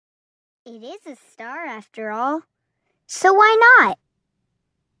It is a star after all, so why not?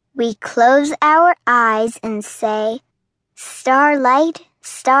 We close our eyes and say, "Starlight,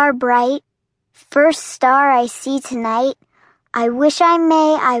 star bright, first star I see tonight. I wish I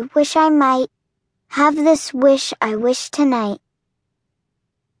may, I wish I might, have this wish I wish tonight."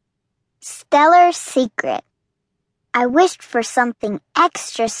 Stellar secret. I wished for something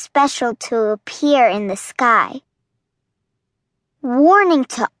extra special to appear in the sky. Warning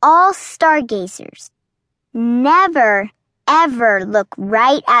to all stargazers. Never, ever look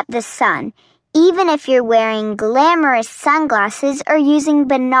right at the sun, even if you're wearing glamorous sunglasses or using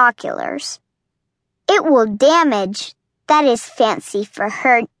binoculars. It will damage, that is fancy for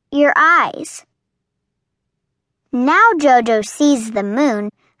hurt, your eyes. Now Jojo sees the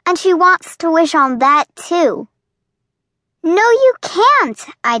moon, and she wants to wish on that too. "No, you can't,"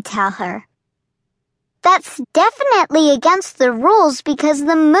 I tell her. "That's definitely against the rules because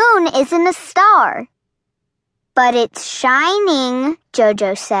the moon isn't a star." "But it's shining,"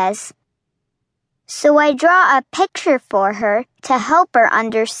 Jojo says. So I draw a picture for her to help her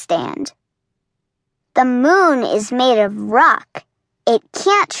understand. The moon is made of rock. It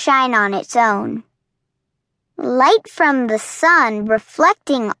can't shine on its own. Light from the sun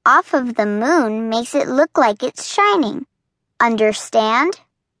reflecting off of the moon makes it look like it's shining. Understand?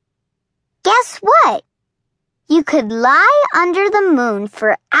 Guess what? You could lie under the moon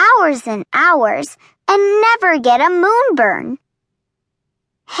for hours and hours and never get a moonburn.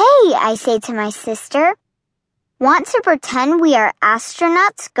 "Hey," I say to my sister, "want to pretend we are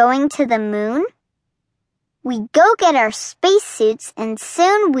astronauts going to the moon?" We go get our spacesuits and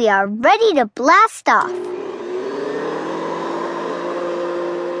soon we are ready to blast off.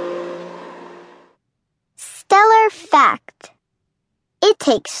 Stellar fact. It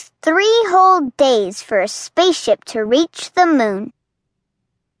takes 3 whole days for a spaceship to reach the moon.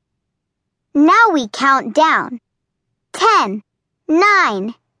 Now we count down. 10,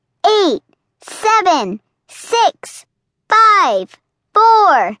 9, 8, 7, 6, 5,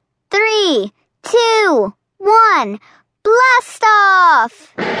 4, 3, 2, 1. Blast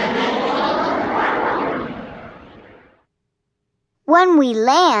off! When we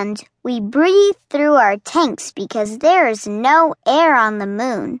land, we breathe through our tanks because there is no air on the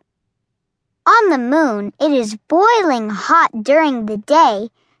moon. On the moon, it is boiling hot during the day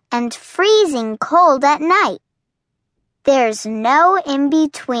and freezing cold at night. There's no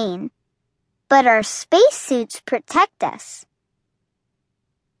in-between, but our spacesuits protect us.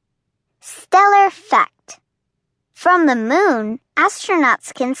 Stellar fact. From the moon,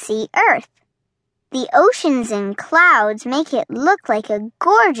 astronauts can see Earth. The oceans and clouds make it look like a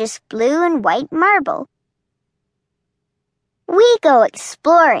gorgeous blue and white marble. We go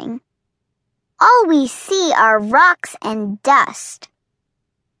exploring. All we see are rocks and dust.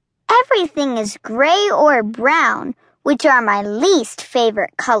 Everything is gray or brown, which are my least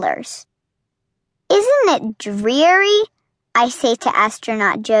favorite colors. "Isn't it dreary?" I say to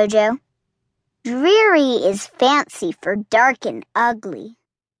astronaut Jojo. Dreary is fancy for dark and ugly.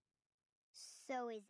 So is